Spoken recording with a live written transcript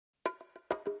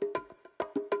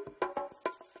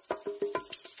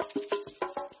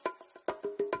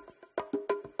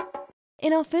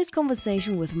In our first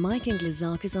conversation with Mike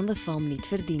Englezakis on the farm Niet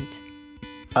Verdiend.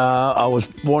 I was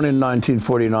born in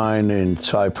 1949 in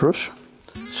Cyprus.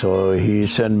 So he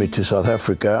sent me to South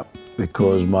Africa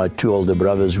because my two older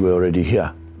brothers were already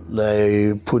here.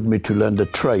 They put me to learn the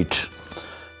trade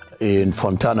in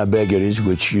Fontana Bakeries,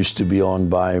 which used to be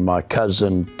owned by my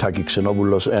cousin Taki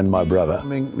Xenoboulos and my brother. I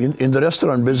mean, in the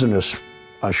restaurant business,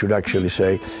 I should actually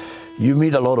say, you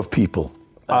meet a lot of people.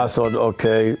 I thought,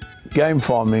 okay, game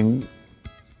farming,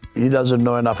 he doesn't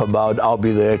know enough about, I'll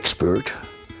be the expert.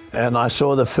 And I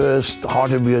saw the first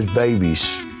hartebeest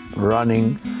babies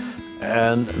running,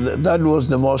 and that was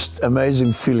the most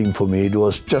amazing feeling for me. It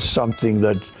was just something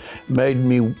that made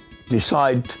me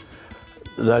decide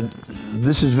that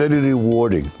this is very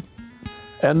rewarding.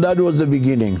 And that was the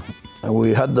beginning.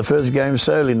 We had the first game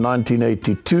sale in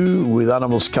 1982 with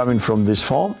animals coming from this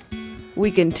farm.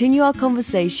 We continue our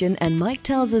conversation and Mike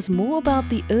tells us more about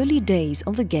the early days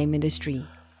of the game industry.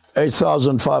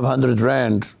 8,500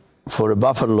 Rand for a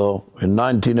buffalo in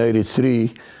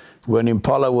 1983, when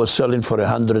Impala was selling for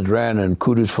 100 Rand and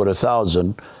Kudus for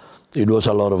 1,000, it was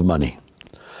a lot of money.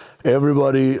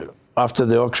 Everybody after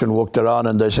the auction walked around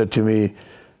and they said to me,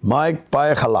 Mike, buy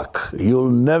a halak,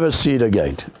 you'll never see it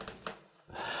again.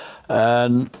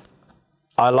 And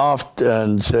I laughed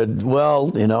and said, well,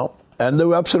 you know, and they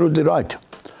were absolutely right.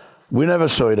 We never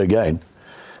saw it again.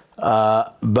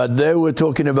 But they were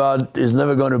talking about it's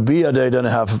never going to be at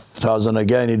 8,500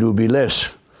 again, it will be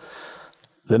less.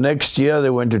 The next year they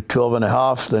went to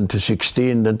 12.5, then to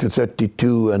 16, then to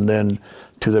 32, and then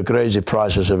to the crazy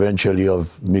prices eventually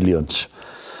of millions.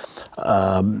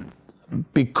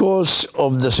 Because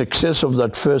of the success of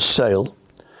that first sale,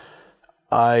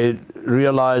 I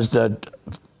realized that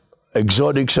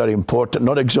exotics are important,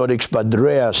 not exotics, but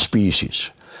rare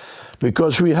species.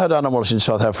 Because we had animals in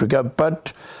South Africa,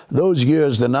 but those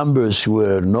years the numbers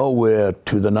were nowhere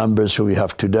to the numbers we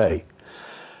have today.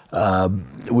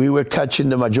 We were catching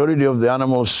the majority of the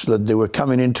animals that they were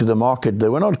coming into the market. They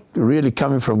were not really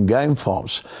coming from game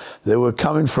farms. They were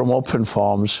coming from open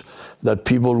farms that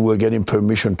people were getting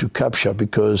permission to capture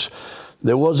because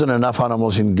there wasn't enough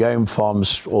animals in game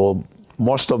farms, or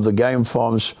most of the game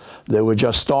farms, they were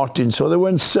just starting, so they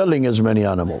weren't selling as many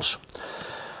animals.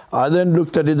 I then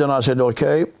looked at it and I said,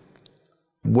 okay,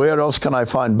 where else can I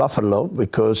find buffalo?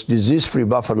 Because disease-free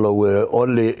buffalo were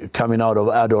only coming out of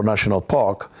Addo National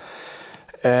Park.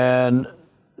 And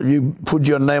you put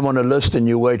your name on a list and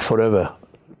you wait forever.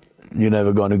 You're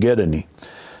never going to get any.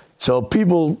 So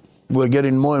people were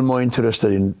getting more and more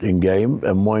interested in game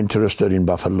and more interested in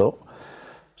buffalo.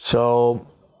 So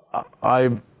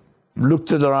I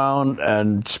looked it around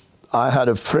and I had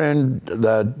a friend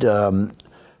that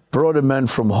brought a man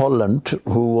from Holland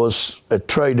who was a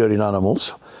trader in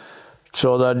animals,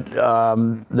 so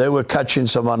that they were catching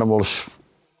some animals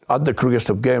at the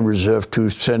Krugersdorp Game Reserve to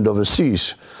send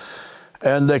overseas.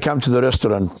 And they come to the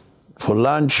restaurant for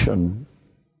lunch and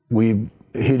we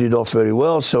hit it off very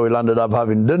well, so we ended up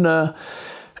having dinner.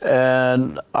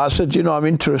 And I said, you know, I'm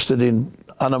interested in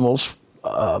animals.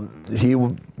 He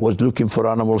was looking for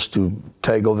animals to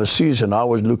take overseas and I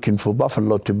was looking for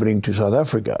buffalo to bring to South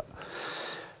Africa.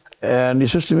 And he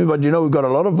says to me, but you know, we've got a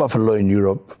lot of buffalo in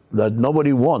Europe that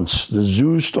nobody wants. The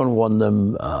zoos don't want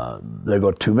them. They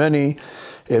got too many.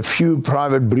 A few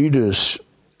private breeders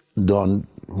don't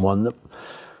want them.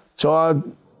 So I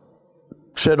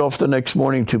set off the next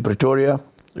morning to Pretoria,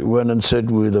 went and said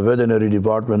with the veterinary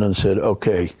department and said,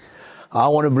 okay, I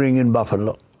want to bring in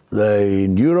buffalo. They're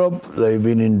in Europe. They've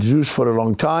been in zoos for a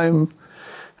long time.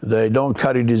 They don't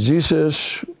carry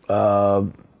diseases.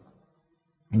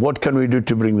 What can we do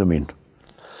to bring them in?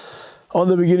 On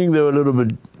the beginning, they were a little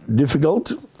bit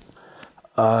difficult.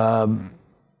 I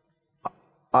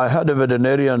had a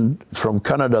veterinarian from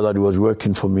Canada that was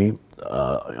working for me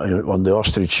on the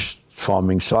ostrich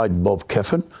farming side, Bob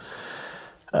Keffen.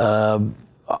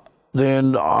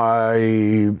 Then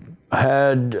I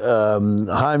had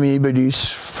Jaime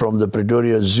Ibedis from the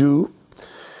Pretoria Zoo,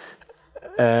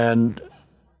 and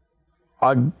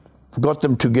I got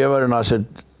them together and I said,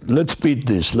 let's beat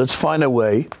this. Let's find a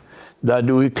way that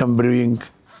we can bring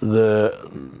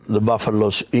the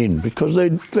buffaloes in because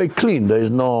they clean. There is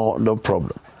no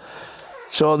problem.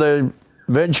 So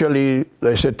eventually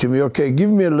they said to me, okay,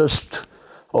 give me a list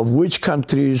of which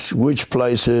countries, which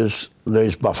places there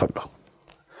is buffalo.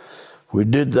 We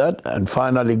did that and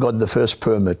finally got the first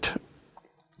permit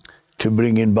to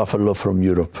bring in buffalo from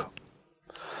Europe.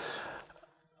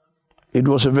 It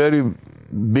was a very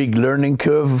big learning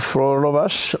curve for all of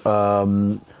us.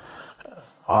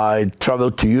 I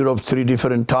traveled to Europe 3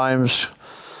 different times.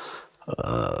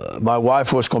 My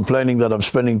wife was complaining that I'm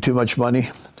spending too much money.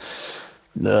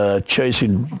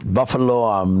 chasing buffalo,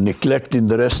 I'm neglecting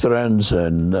the restaurants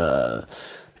and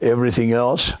everything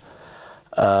else.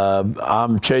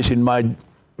 I'm chasing my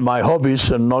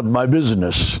hobbies and not my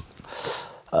business.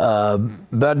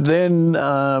 But then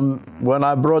when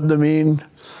I brought them in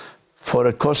for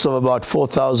a cost of about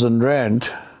 4,000 rand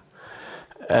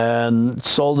and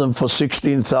sold them for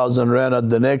 16,000 rand at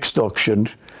the next auction,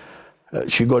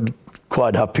 she got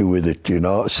quite happy with it, you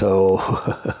know. So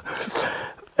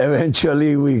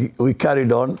eventually we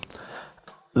carried on.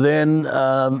 Then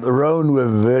roan were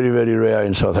very, very rare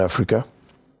in South Africa.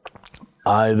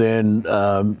 I then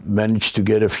managed to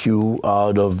get a few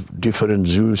out of different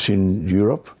zoos in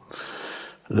Europe.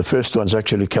 The first ones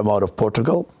actually came out of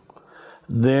Portugal.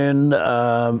 Then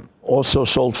also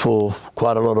sold for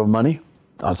quite a lot of money,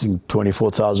 I think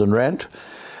 24,000 rand.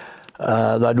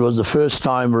 That was the first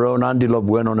time roan antelope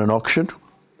went on an auction.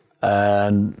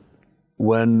 And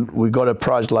when we got a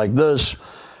price like this,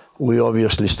 we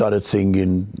obviously started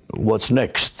thinking, what's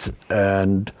next?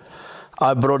 And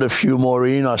I brought a few more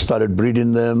in. I started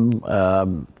breeding them,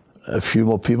 a few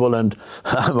more people. And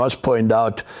I must point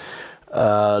out,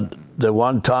 the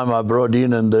one time I brought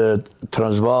in the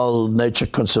Transvaal Nature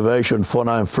Conservation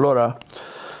Fauna and Flora,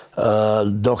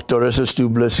 Dr. S.S. du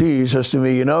Plessis says to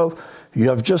me, you know, you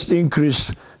have just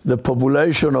increased the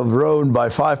population of roan by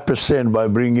 5% by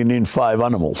bringing in 5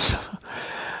 animals.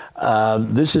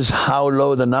 This is how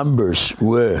low the numbers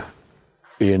were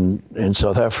in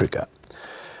South Africa.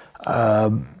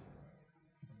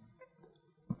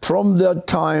 From that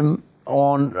time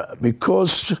on,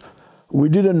 because we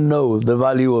didn't know the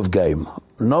value of game,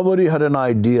 nobody had an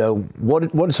idea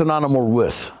what's an animal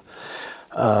worth.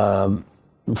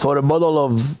 For a bottle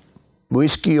of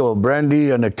whiskey or brandy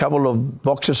and a couple of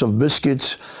boxes of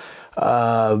biscuits,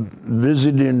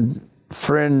 visiting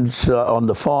friends on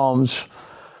the farms,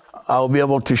 I'll be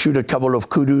able to shoot a couple of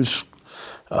kudus,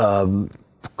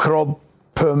 crop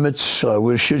permits.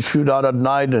 We'll shoot out at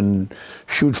night and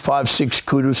shoot 5, 6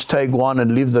 kudus, take one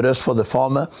and leave the rest for the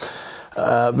farmer,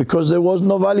 because there was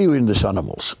no value in these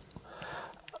animals.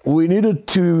 We needed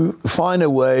to find a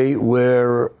way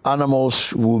where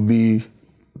animals would be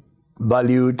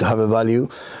valued, have a value.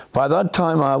 By that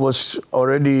time, I was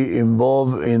already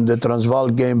involved in the Transvaal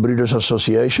Game Breeders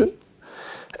Association,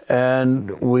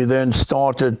 and we then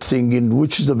started thinking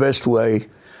which is the best way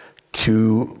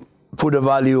to put a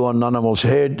value on animals'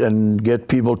 head and get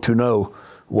people to know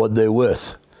what they're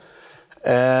worth.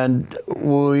 And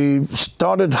we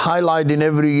started highlighting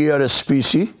every year a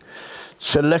species,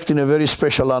 selecting a very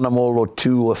special animal or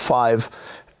 2 or 5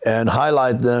 and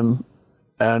highlight them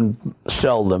and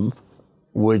sell them,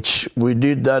 which we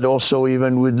did that also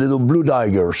even with little blue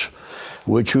tigers,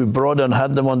 which we brought and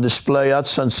had them on display at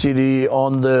Sun City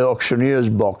on the auctioneer's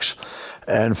box.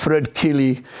 And Fred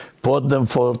Killy bought them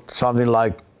for something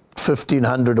like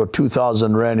 1,500 or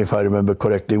 2,000 rand, if I remember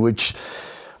correctly, which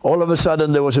all of a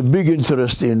sudden there was a big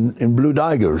interest in blue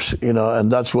tigers, you know,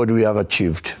 and that's what we have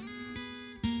achieved.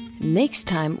 Next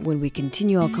time when we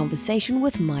continue our conversation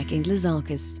with Mike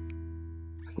Englezakis.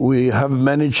 We have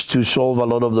managed to solve a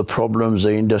lot of the problems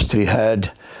the industry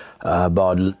had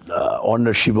about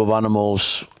ownership of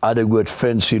animals, adequate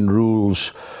fencing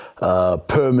rules,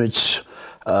 permits,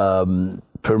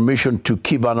 permission to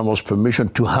keep animals, permission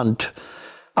to hunt.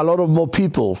 A lot of more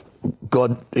people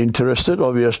got interested.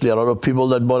 Obviously, a lot of people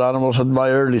that bought animals at my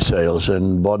early sales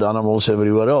and bought animals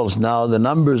everywhere else. Now the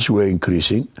numbers were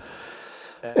increasing.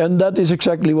 And that is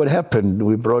exactly what happened.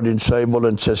 We brought in sable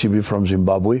and tsessibe from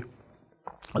Zimbabwe.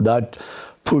 That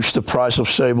pushed the price of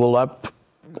sable up.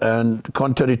 And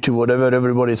contrary to whatever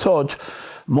everybody thought,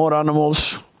 more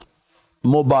animals,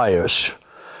 more buyers.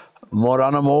 More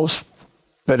animals,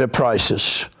 better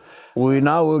prices. We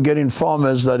now are getting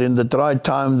farmers that in the dry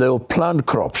time they'll plant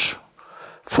crops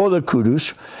for the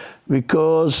kudus,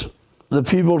 because the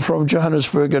people from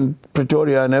Johannesburg and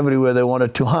Pretoria and everywhere, they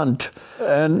wanted to hunt.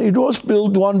 And it was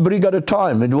built one brick at a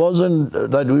time. It wasn't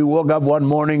that we woke up one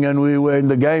morning and we were in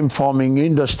the game farming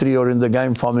industry or in the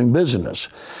game farming business.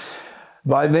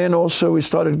 By then also we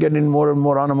started getting more and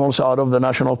more animals out of the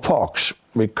national parks,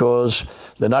 because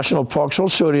the national parks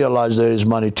also realized there is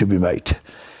money to be made.